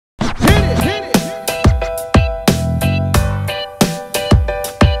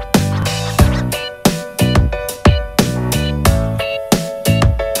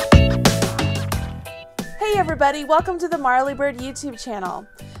everybody, welcome to the Marley Bird YouTube channel.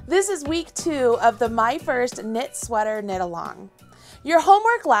 This is week 2 of the My First Knit Sweater Knit Along. Your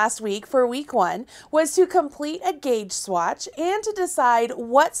homework last week for week 1 was to complete a gauge swatch and to decide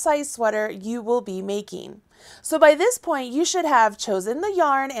what size sweater you will be making. So by this point, you should have chosen the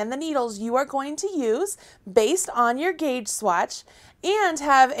yarn and the needles you are going to use based on your gauge swatch and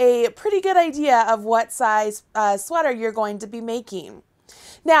have a pretty good idea of what size sweater you're going to be making.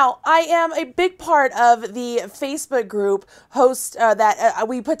 Now, I am a big part of the Facebook group host that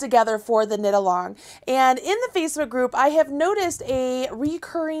we put together for the Knit Along. And in the Facebook group, I have noticed a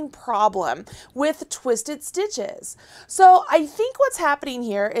recurring problem with twisted stitches. So I think what's happening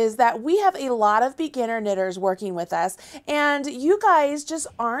here is that we have a lot of beginner knitters working with us, and you guys just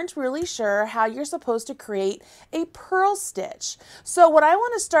aren't really sure how you're supposed to create a purl stitch. So what I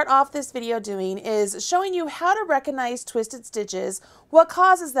want to start off this video doing is showing you how to recognize twisted stitches, what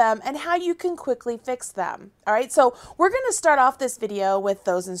causes them, and how you can quickly fix them. All right, so we're going to start off this video with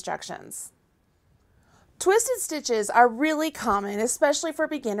those instructions. Twisted stitches are really common, especially for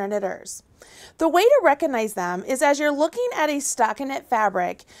beginner knitters. The way to recognize them is as you're looking at a stockinette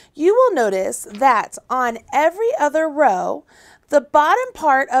fabric, you will notice that on every other row, the bottom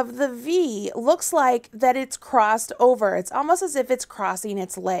part of the V looks like that it's crossed over. It's almost as if it's crossing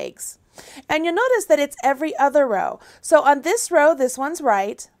its legs. And you'll notice that it's every other row. So on this row, this one's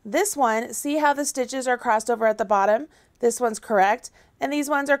right. This one, see how the stitches are crossed over at the bottom? This one's correct. And these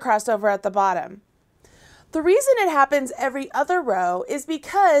ones are crossed over at the bottom. The reason it happens every other row is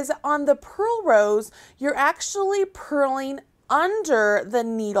because on the purl rows, you're actually purling under the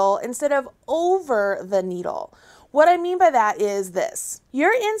needle instead of over the needle. What I mean by that is this.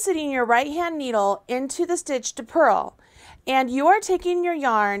 You're inserting your right hand needle into the stitch to purl. And you are taking your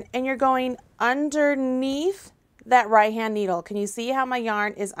yarn and you're going underneath that right hand needle. Can you see how my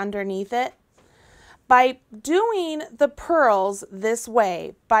yarn is underneath it? By doing the purls this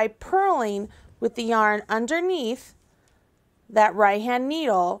way, by purling with the yarn underneath that right hand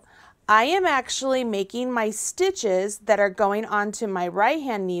needle, I am actually making my stitches that are going onto my right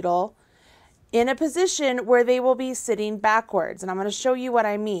hand needle in a position where they will be sitting backwards. And I'm going to show you what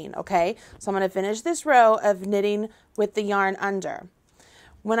I mean, okay? So I'm going to finish this row of knitting with the yarn under.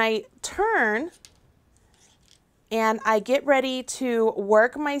 When I turn and I get ready to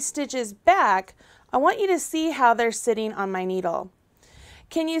work my stitches back, I want you to see how they're sitting on my needle.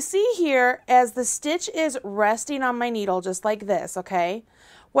 Can you see here as the stitch is resting on my needle just like this, okay?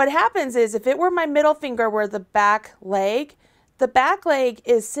 What happens is if it were my middle finger were the back leg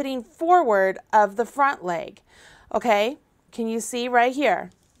is sitting forward of the front leg, okay? Can you see right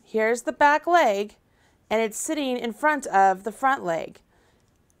here? Here's the back leg, and it's sitting in front of the front leg.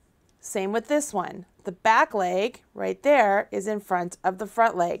 Same with this one. The back leg right there is in front of the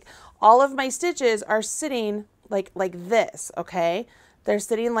front leg. All of my stitches are sitting like this, okay? They're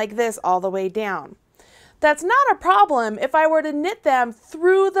sitting like this all the way down. That's not a problem if I were to knit them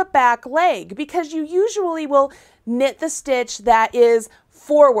through the back leg, because you usually will knit the stitch that is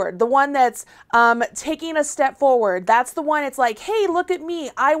forward, the one that's taking a step forward. That's the one it's like, hey, look at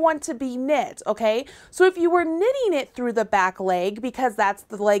me, I want to be knit, okay? So if you were knitting it through the back leg, because that's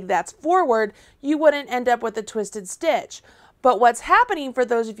the leg that's forward, you wouldn't end up with a twisted stitch. But what's happening for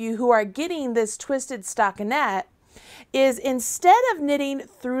those of you who are getting this twisted stockinette is instead of knitting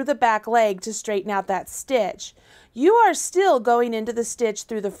through the back leg to straighten out that stitch, you are still going into the stitch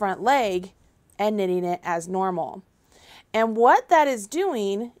through the front leg and knitting it as normal. And what that is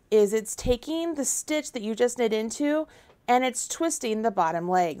doing is it's taking the stitch that you just knit into and it's twisting the bottom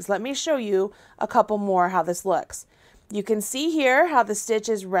legs. Let me show you a couple more how this looks. You can see here how the stitch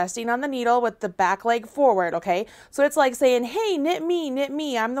is resting on the needle with the back leg forward, okay? So it's like saying, hey, knit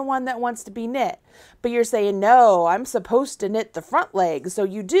me, I'm the one that wants to be knit. But you're saying, no, I'm supposed to knit the front leg. So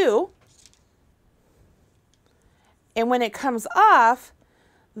you do. And when it comes off,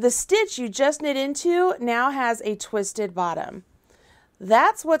 the stitch you just knit into now has a twisted bottom.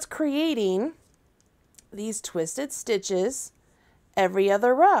 That's what's creating these twisted stitches every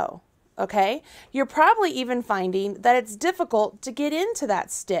other row. Okay, you're probably even finding that it's difficult to get into that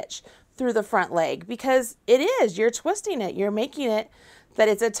stitch through the front leg because you're twisting it, you're making it that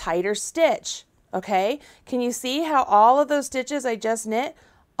it's a tighter stitch. Okay, can you see how all of those stitches I just knit,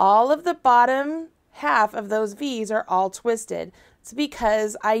 all of the bottom half of those V's are all twisted? It's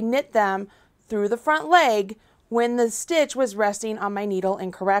because I knit them through the front leg when the stitch was resting on my needle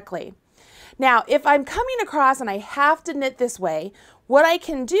incorrectly. Now, if I'm coming across and I have to knit this way, what I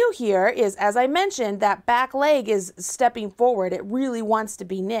can do here is, as I mentioned, that back leg is stepping forward. It really wants to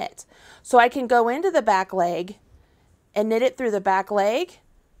be knit. So I can go into the back leg and knit it through the back leg,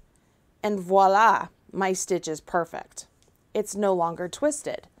 and voila, my stitch is perfect. It's no longer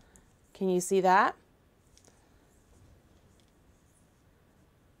twisted. Can you see that?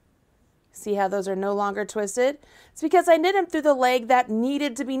 See how those are no longer twisted? It's because I knit them through the leg that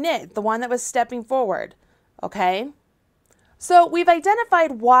needed to be knit, the one that was stepping forward, okay? So we've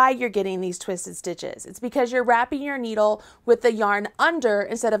identified why you're getting these twisted stitches. It's because you're wrapping your needle with the yarn under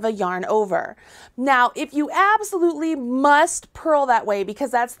instead of a yarn over. Now, if you absolutely must purl that way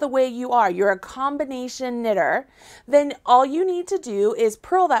because that's the way you are, you're a combination knitter, then all you need to do is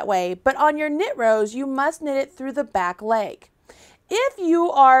purl that way. But on your knit rows, you must knit it through the back leg. If you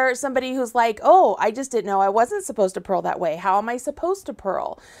are somebody who's like, oh, I just didn't know I wasn't supposed to purl that way. How am I supposed to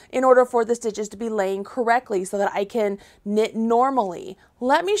purl in order for the stitches to be laying correctly so that I can knit normally?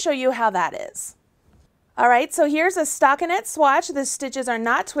 Let me show you how that is. All right, so here's a stockinette swatch. The stitches are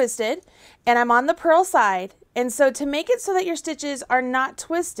not twisted and I'm on the purl side. And so to make it so that your stitches are not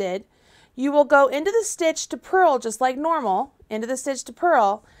twisted, you will go into the stitch to purl just like normal, into the stitch to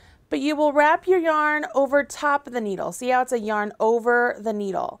purl. But you will wrap your yarn over top of the needle. See how it's a yarn over the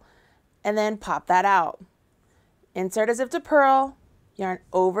needle? And then pop that out. Insert as if to purl, yarn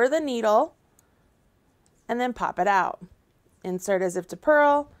over the needle, and then pop it out. Insert as if to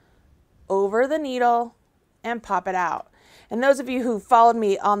purl, over the needle, and pop it out. And those of you who followed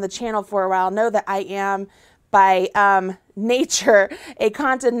me on the channel for a while know that I am by nature a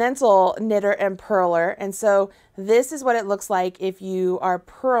continental knitter and purler, and so this is what it looks like if you are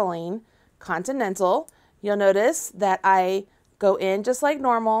purling continental. You'll notice that I go in just like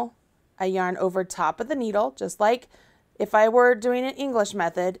normal, I yarn over top of the needle just like if I were doing an English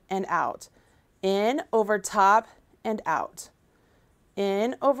method, and out, in, over top, and out,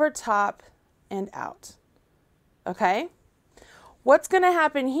 in, over top, and out. Okay? What's going to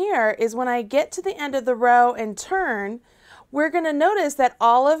happen here is when I get to the end of the row and turn, we're going to notice that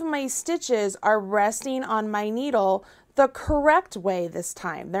all of my stitches are resting on my needle the correct way this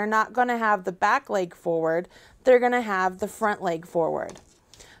time. They're not going to have the back leg forward, they're going to have the front leg forward.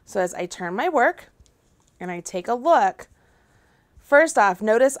 So as I turn my work and I take a look, first off,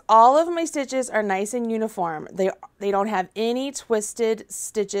 notice all of my stitches are nice and uniform. They don't have any twisted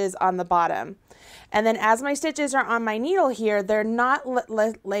stitches on the bottom. And then as my stitches are on my needle here, they're not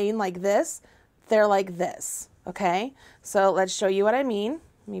laying like this, they're like this, okay? So let's show you what I mean.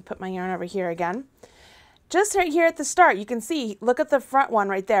 Let me put my yarn over here again. Just right here at the start, you can see, look at the front one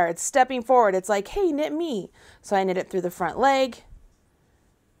right there. It's stepping forward. It's like, hey, knit me. So I knit it through the front leg,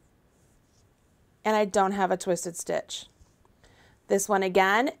 and I don't have a twisted stitch. This one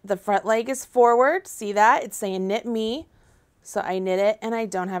again, the front leg is forward. See that? It's saying knit me. So I knit it and I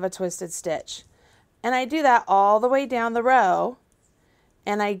don't have a twisted stitch. And I do that all the way down the row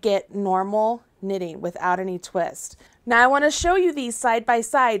and I get normal knitting without any twist. Now I want to show you these side by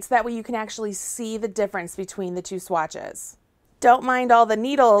side so that way you can actually see the difference between the two swatches. Don't mind all the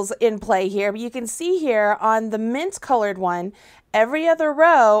needles in play here, but you can see here on the mint colored one, every other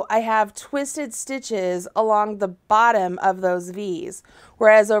row I have twisted stitches along the bottom of those V's.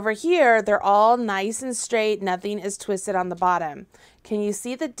 Whereas over here, they're all nice and straight, nothing is twisted on the bottom. Can you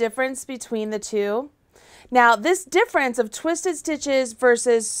see the difference between the two? Now this difference of twisted stitches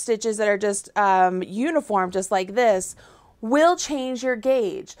versus stitches that are just uniform, just like this, will change your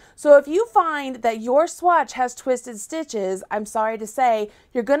gauge. So if you find that your swatch has twisted stitches, I'm sorry to say,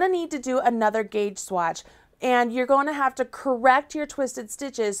 you're going to need to do another gauge swatch. And you're going to have to correct your twisted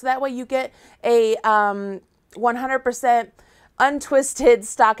stitches so that way you get a 100% untwisted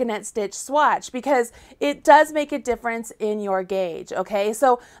stockinette stitch swatch, because it does make a difference in your gauge. Okay,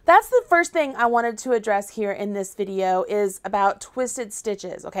 so that's the first thing I wanted to address here in this video is about twisted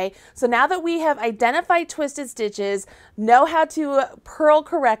stitches. Okay, so now that we have identified twisted stitches, know how to purl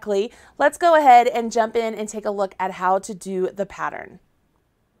correctly, let's go ahead and jump in and take a look at how to do the pattern.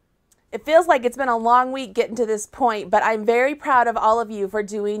 It feels like it's been a long week getting to this point, but I'm very proud of all of you for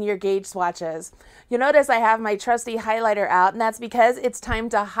doing your gauge swatches. You'll notice I have my trusty highlighter out, and that's because it's time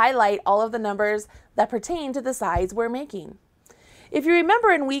to highlight all of the numbers that pertain to the size we're making. If you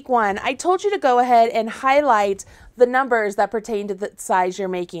remember in week 1, I told you to go ahead and highlight the numbers that pertain to the size you're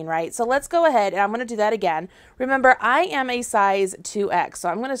making, right? So let's go ahead, and I'm going to do that again. Remember, I am a size 2X, so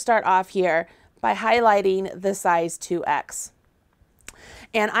I'm going to start off here by highlighting the size 2X.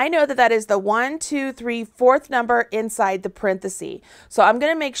 And I know that that is the 1, 2, 3, 4th number inside the parenthesis. So I'm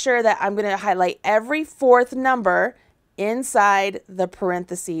going to make sure that I'm going to highlight every 4th number inside the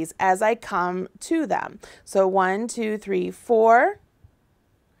parentheses as I come to them. So 1, 2, 3, 4,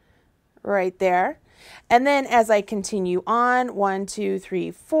 right there. And then as I continue on, 1, 2,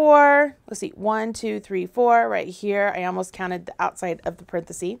 3, 4, let's see, 1, 2, 3, 4, right here. I almost counted the outside of the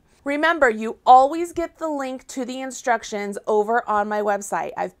parenthesis. Remember, you always get the link to the instructions over on my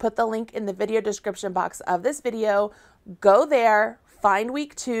website. I've put the link in the video description box of this video. Go there, find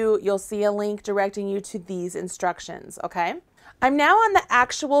week 2. You'll see a link directing you to these instructions, okay? I'm now on the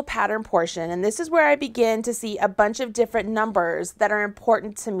actual pattern portion, and this is where I begin to see a bunch of different numbers that are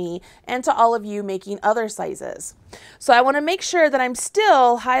important to me and to all of you making other sizes. So I want to make sure that I'm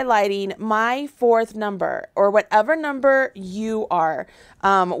still highlighting my 4th number, or whatever number you are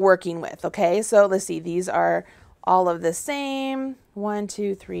working with, okay? So let's see, these are all of the same. 1,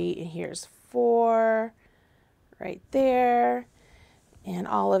 2, 3, and here's 4 right there. And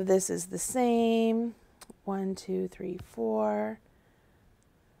all of this is the same. 1, 2, 3, 4.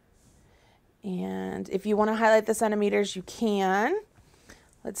 And if you want to highlight the centimeters, you can.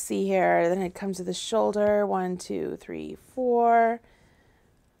 Let's see here. Then it comes to the shoulder. 1, 2, 3, 4.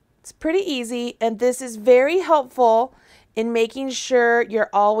 It's pretty easy, and this is very helpful in making sure you're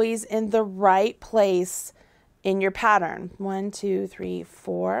always in the right place in your pattern. 1, 2, 3,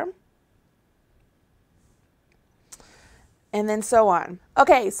 4. And then so on.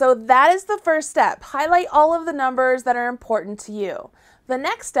 Okay, so that is the first step. Highlight all of the numbers that are important to you. The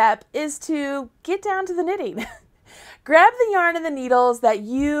next step is to get down to the knitting. Grab the yarn and the needles that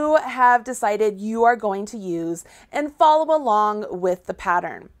you have decided you are going to use and follow along with the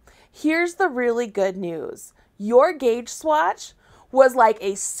pattern. Here's the really good news. Your gauge swatch was like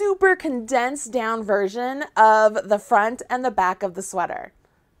a super condensed down version of the front and the back of the sweater.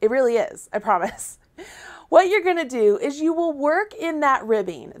 It really is, I promise. What you're going to do is you will work in that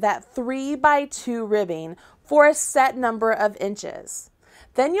ribbing, that 3x2 ribbing, for a set number of inches.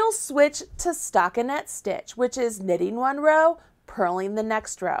 Then you'll switch to stockinette stitch, which is knitting 1 row, purling the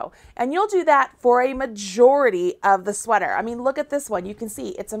next row. And you'll do that for a majority of the sweater. I mean, look at this one. You can see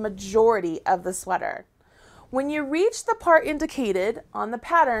it's a majority of the sweater. When you reach the part indicated on the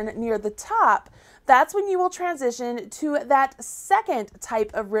pattern near the top, that's when you will transition to that second type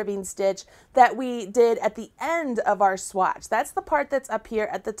of ribbing stitch that we did at the end of our swatch. That's the part that's up here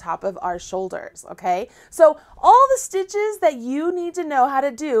at the top of our shoulders, okay? So all the stitches that you need to know how to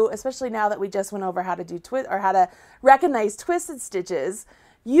do, especially now that we just went over how to do how to recognize twisted stitches,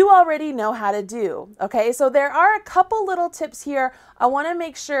 you already know how to do, okay? So there are a couple little tips here I want to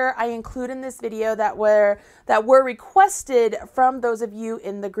make sure I include in this video that were requested from those of you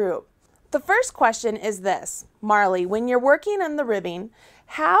in the group. The first question is this: Marley, when you're working on the ribbing,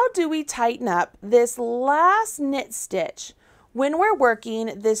 how do we tighten up this last knit stitch when we're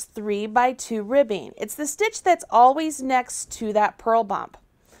working this 3x2 ribbing? It's the stitch that's always next to that purl bump.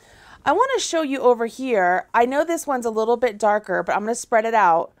 I want to show you over here. I know this one's a little bit darker, but I'm going to spread it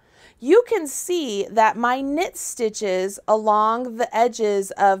out. You can see that my knit stitches along the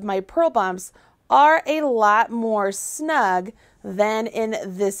edges of my purl bumps are a lot more snug than in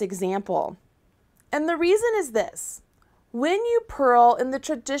this example. And the reason is this: when you purl in the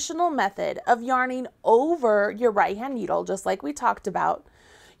traditional method of yarning over your right hand needle, just like we talked about,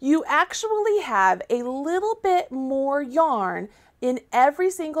 you actually have a little bit more yarn in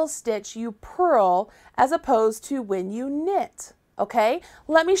every single stitch you purl as opposed to when you knit, okay?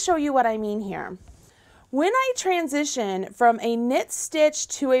 Let me show you what I mean here. When I transition from a knit stitch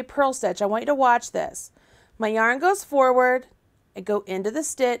to a purl stitch, I want you to watch this. My yarn goes forward, I go into the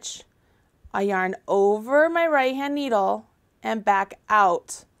stitch, I yarn over my right hand needle and back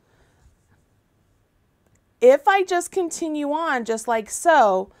out. If I just continue on just like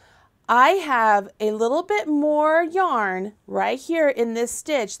so, I have a little bit more yarn right here in this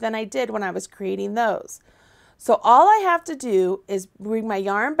stitch than I did when I was creating those. So all I have to do is bring my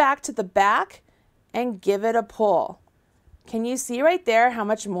yarn back to the back and give it a pull. Can you see right there how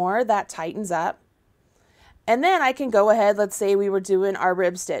much more that tightens up? And then I can go ahead, let's say we were doing our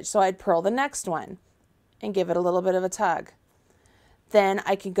rib stitch, so I'd purl the next one and give it a little bit of a tug. Then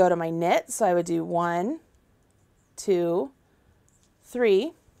I can go to my knit, so I would do 1, 2,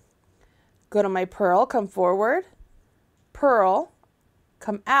 3. Go to my purl, come forward, purl,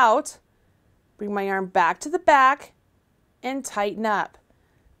 come out, bring my yarn back to the back, and tighten up.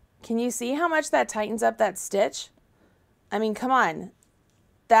 Can you see how much that tightens up that stitch? I mean, come on.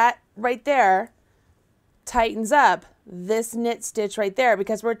 That right there tightens up this knit stitch right there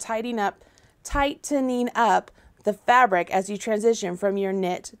because we're tightening up the fabric as you transition from your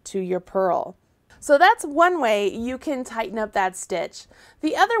knit to your purl. So that's one way you can tighten up that stitch.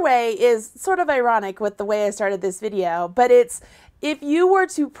 The other way is sort of ironic with the way I started this video, but it's If you were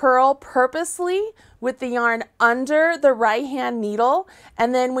to purl purposely with the yarn under the right hand needle,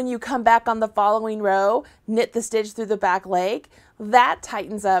 and then when you come back on the following row, knit the stitch through the back leg, that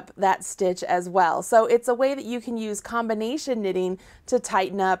tightens up that stitch as well. So it's a way that you can use combination knitting to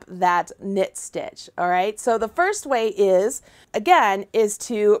tighten up that knit stitch. All right, so the first way is, again, is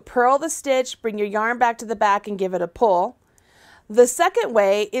to purl the stitch, bring your yarn back to the back and give it a pull. The second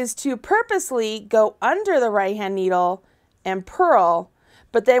way is to purposely go under the right hand needle and purl,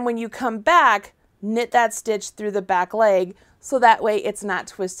 but then when you come back, knit that stitch through the back leg so that way it's not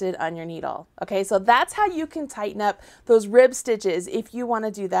twisted on your needle. Okay, so that's how you can tighten up those rib stitches if you want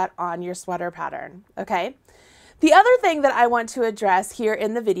to do that on your sweater pattern. Okay, the other thing that I want to address here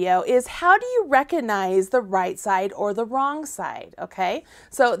in the video is how do you recognize the right side or the wrong side? Okay,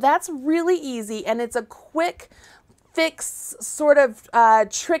 so that's really easy and it's a quick fix sort of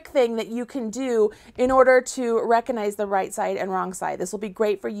trick thing that you can do in order to recognize the right side and wrong side. This will be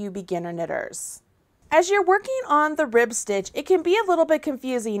great for you beginner knitters. As you're working on the rib stitch, it can be a little bit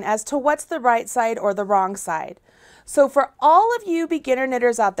confusing as to what's the right side or the wrong side. So for all of you beginner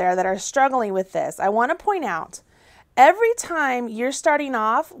knitters out there that are struggling with this, I want to point out every time you're starting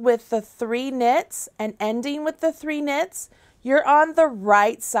off with the 3 knits and ending with the 3 knits, you're on the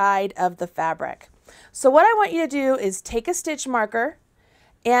right side of the fabric. So what I want you to do is take a stitch marker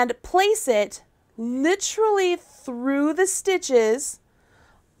and place it literally through the stitches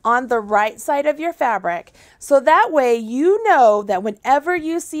on the right side of your fabric. So that way you know that whenever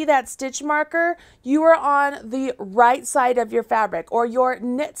you see that stitch marker, you are on the right side of your fabric or your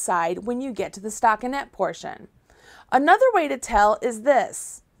knit side when you get to the stockinette portion. Another way to tell is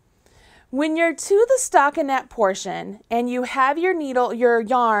this. When you're to the stockinette portion and you have your needle, your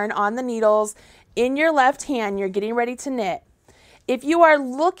yarn on the needles in your left hand, you're getting ready to knit. If you are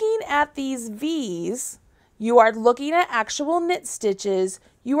looking at these V's, you are looking at actual knit stitches,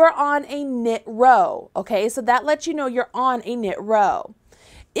 you are on a knit row, okay? So that lets you know you're on a knit row.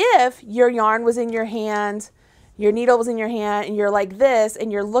 If your yarn was in your hand, your needle was in your hand, and you're like this,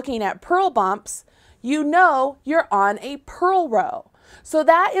 and you're looking at purl bumps, you know you're on a purl row. So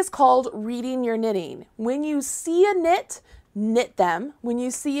that is called reading your knitting. When you see a knit, knit them. When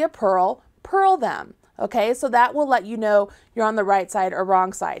you see a purl, purl them. Okay, so that will let you know you're on the right side or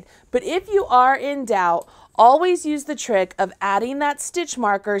wrong side. But if you are in doubt, always use the trick of adding that stitch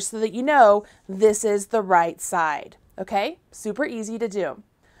marker so that you know this is the right side. Okay, super easy to do.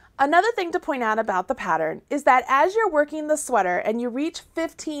 Another thing to point out about the pattern is that as you're working the sweater and you reach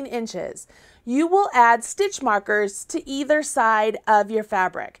 15 inches, you will add stitch markers to either side of your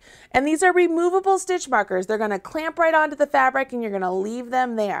fabric. And these are removable stitch markers. They're going to clamp right onto the fabric and you're going to leave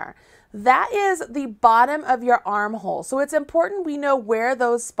them there. That is the bottom of your armhole. So it's important we know where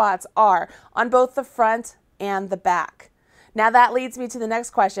those spots are on both the front and the back. Now that leads me to the next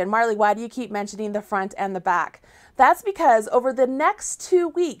question. Marley, why do you keep mentioning the front and the back? That's because over the next 2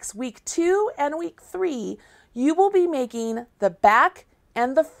 weeks, week 2 and week 3, you will be making the back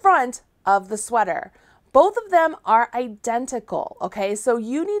and the front of the sweater. Both of them are identical, okay? So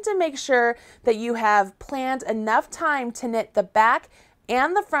you need to make sure that you have planned enough time to knit the back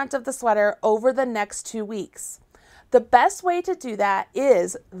and the front of the sweater over the next 2 weeks. The best way to do that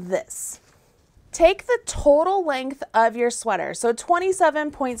is this. Take the total length of your sweater. So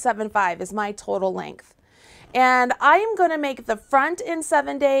 27.75 is my total length. And I am going to make the front in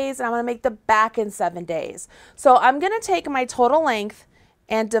 7 days and I'm going to make the back in 7 days. So I'm going to take my total length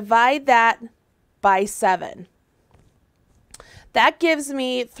and divide that by 7. That gives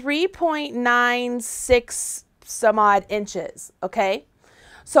me 3.96 some odd inches, okay?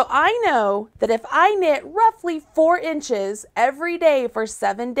 So I know that if I knit roughly 4 inches every day for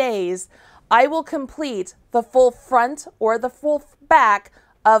 7 days, I will complete the full front or the full back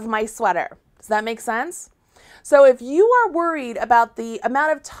of my sweater. Does that make sense? So if you are worried about the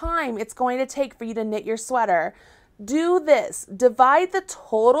amount of time it's going to take for you to knit your sweater, do this. Divide the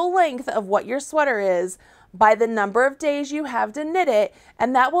total length of what your sweater is by the number of days you have to knit it,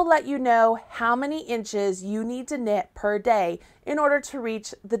 and that will let you know how many inches you need to knit per day in order to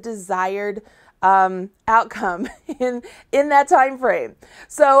reach the desired outcome in that time frame.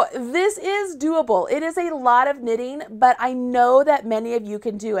 So this is doable. It is a lot of knitting, but I know that many of you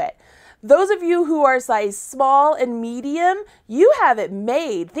can do it. Those of you who are size small and medium, you have it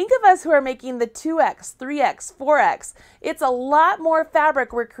made. Think of us who are making the 2X, 3X, 4X. It's a lot more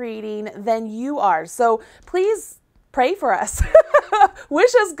fabric we're creating than you are. So please pray for us.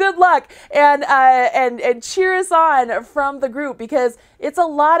 Wish us good luck and cheer us on from the group, because it's a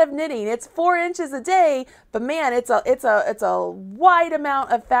lot of knitting. It's 4 inches a day, but man, it's a wide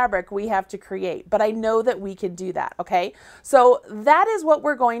amount of fabric we have to create. But I know that we can do that, okay? So that is what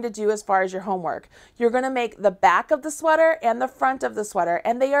we're going to do as far as your homework. You're going to make the back of the sweater and the front of the sweater,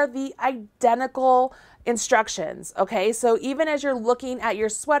 and they are the identical instructions, okay? So even as you're looking at your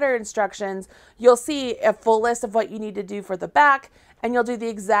sweater instructions, you'll see a full list of what you need to do for the back, and you'll do the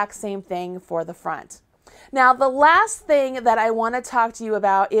exact same thing for the front. Now, the last thing that I want to talk to you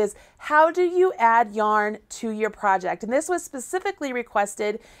about is how do you add yarn to your project? And this was specifically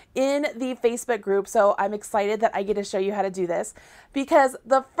requested in the Facebook group, so I'm excited that I get to show you how to do this, because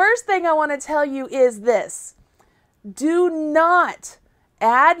the first thing I want to tell you is this: do not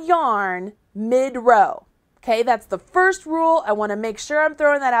add yarn mid-row. Okay, that's the first rule. I want to make sure I'm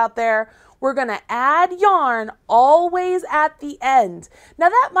throwing that out there. We're going to add yarn always at the end. Now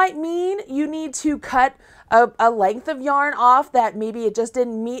that might mean you need to cut a length of yarn off that maybe it just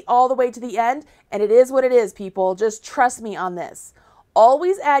didn't meet all the way to the end, and it is what it is, people. Just trust me on this.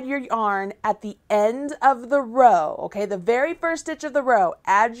 Always add your yarn at the end of the row, okay? The very first stitch of the row,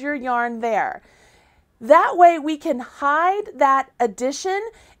 add your yarn there. That way we can hide that addition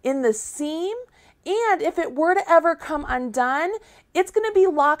in the seam, and if it were to ever come undone, it's going to be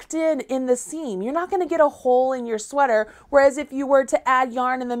locked in the seam. You're not going to get a hole in your sweater, whereas if you were to add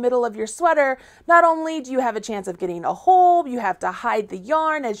yarn in the middle of your sweater, not only do you have a chance of getting a hole, you have to hide the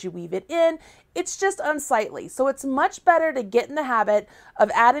yarn as you weave it in. It's just unsightly. So it's much better to get in the habit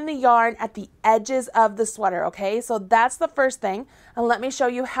of adding the yarn at the edges of the sweater, okay? So that's the first thing, and let me show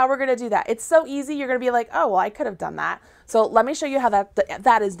you how we're going to do that. It's so easy, you're going to be like, oh, well, I could have done that. So let me show you how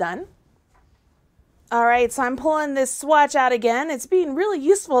that is done. All right, so I'm pulling this swatch out again. It's being really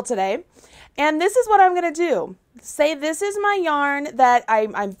useful today. And this is what I'm going to do. Say this is my yarn that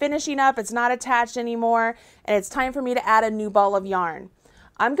I'm finishing up. It's not attached anymore, and it's time for me to add a new ball of yarn.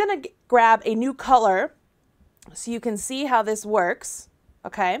 I'm going to grab a new color so you can see how this works,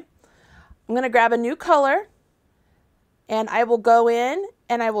 okay? I'm going to grab a new color, and I will go in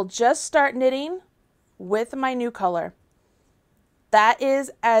and I will just start knitting with my new color. That is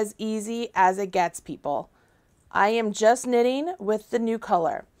as easy as it gets, people. I am just knitting with the new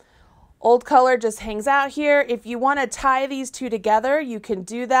color. Old color just hangs out here. If you want to tie these two together, you can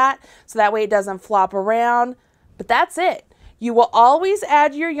do that, so that way it doesn't flop around. But that's it. You will always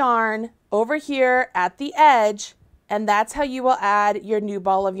add your yarn over here at the edge, and that's how you will add your new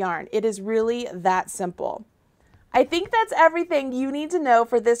ball of yarn. It is really that simple. I think that's everything you need to know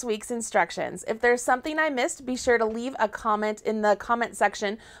for this week's instructions. If there's something I missed, be sure to leave a comment in the comment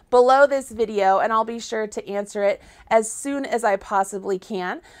section below this video, and I'll be sure to answer it as soon as I possibly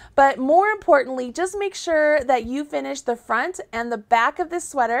can. But more importantly, just make sure that you finish the front and the back of this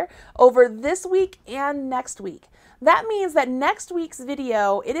sweater over this week and next week. That means that next week's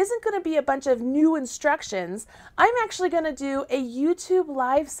video, it isn't going to be a bunch of new instructions. I'm actually going to do a YouTube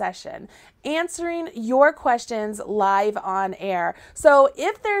live session answering your questions live on air. So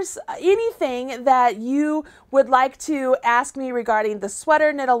if there's anything that you would like to ask me regarding the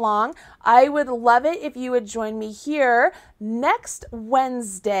sweater knit along, I would love it if you would join me here next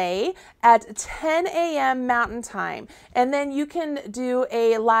Wednesday at 10 a.m. Mountain Time. And then you can do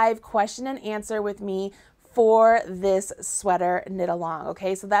a live question and answer with me for this sweater knit along.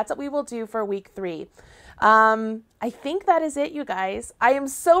 Okay, so that's what we will do for week 3. I think that is it, you guys. I am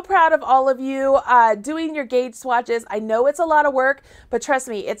so proud of all of you doing your gauge swatches. I know it's a lot of work, but trust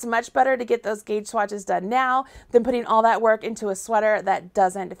me, it's much better to get those gauge swatches done now than putting all that work into a sweater that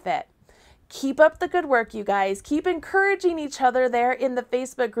doesn't fit. Keep up the good work, you guys. Keep encouraging each other there in the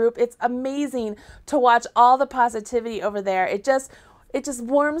Facebook group. It's amazing to watch all the positivity over there. It just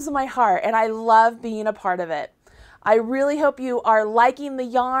warms my heart, and I love being a part of it. I really hope you are liking the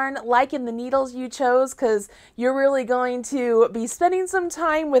yarn, liking the needles you chose, because you're really going to be spending some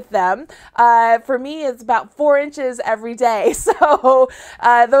time with them. For me, it's about 4 inches every day. So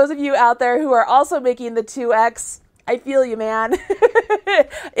those of you out there who are also making the 2X, I feel you, man.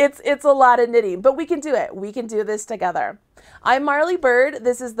 It's a lot of knitting, but we can do it. We can do this together. I'm Marley Bird.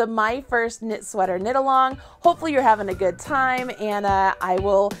 This is the My First Knit Sweater Knit Along. Hopefully you're having a good time, and I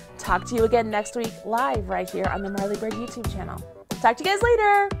will talk to you again next week live right here on the Marley Bird YouTube channel. Talk to you guys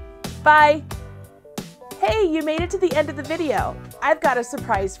later. Bye. Hey, you made it to the end of the video. I've got a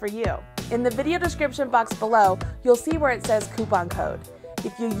surprise for you. In the video description box below, you'll see where it says coupon code.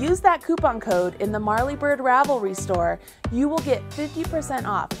 If you use that coupon code in the Marley Bird Ravelry store, you will get 50%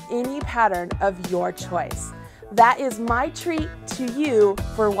 off any pattern of your choice. That is my treat to you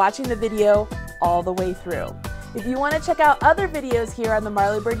for watching the video all the way through. If you want to check out other videos here on the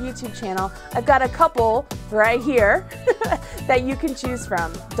Marley Bird YouTube channel, I've got a couple right here that you can choose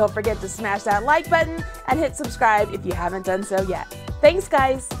from. Don't forget to smash that like button and hit subscribe if you haven't done so yet. Thanks,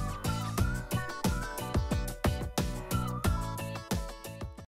 guys.